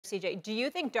CJ. Do you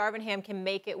think Darvin Ham can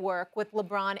make it work with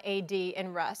LeBron, AD,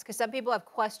 and Russ? Because some people have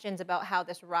questions about how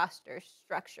this roster is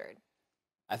structured.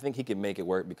 I think he can make it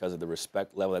work because of the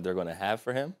respect level that they're going to have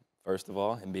for him, first of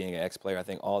all, and being an ex-player. I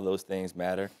think all those things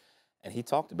matter. And he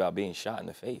talked about being shot in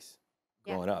the face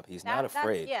growing up. He's not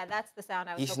afraid. That's the sound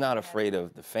I was He's not afraid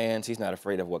of the fans. He's not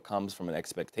afraid of what comes from an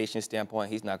expectation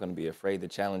standpoint. He's not going to be afraid to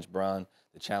challenge Bron,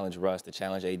 to challenge Russ, to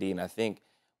challenge AD. And I think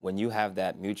when you have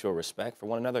that mutual respect for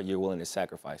one another, you're willing to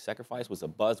sacrifice. Sacrifice was a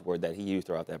buzzword that he used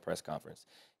throughout that press conference.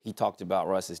 He talked about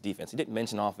Russ's defense. He didn't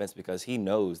mention offense because he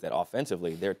knows that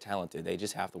offensively they're talented. They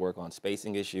just have to work on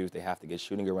spacing issues. They have to get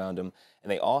shooting around them.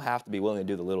 And they all have to be willing to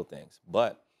do the little things.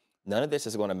 But none of this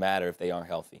is going to matter if they aren't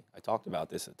healthy. I talked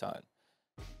about this a ton.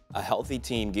 A healthy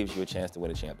team gives you a chance to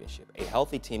win a championship. A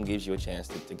healthy team gives you a chance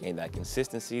to gain that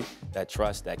consistency, that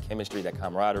trust, that chemistry, that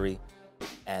camaraderie.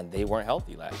 And they weren't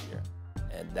healthy last year.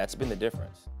 And that's been the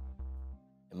difference,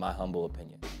 in my humble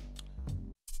opinion.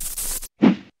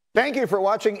 Thank you for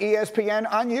watching ESPN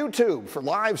on YouTube. For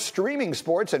live streaming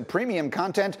sports and premium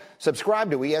content,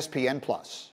 subscribe to ESPN+.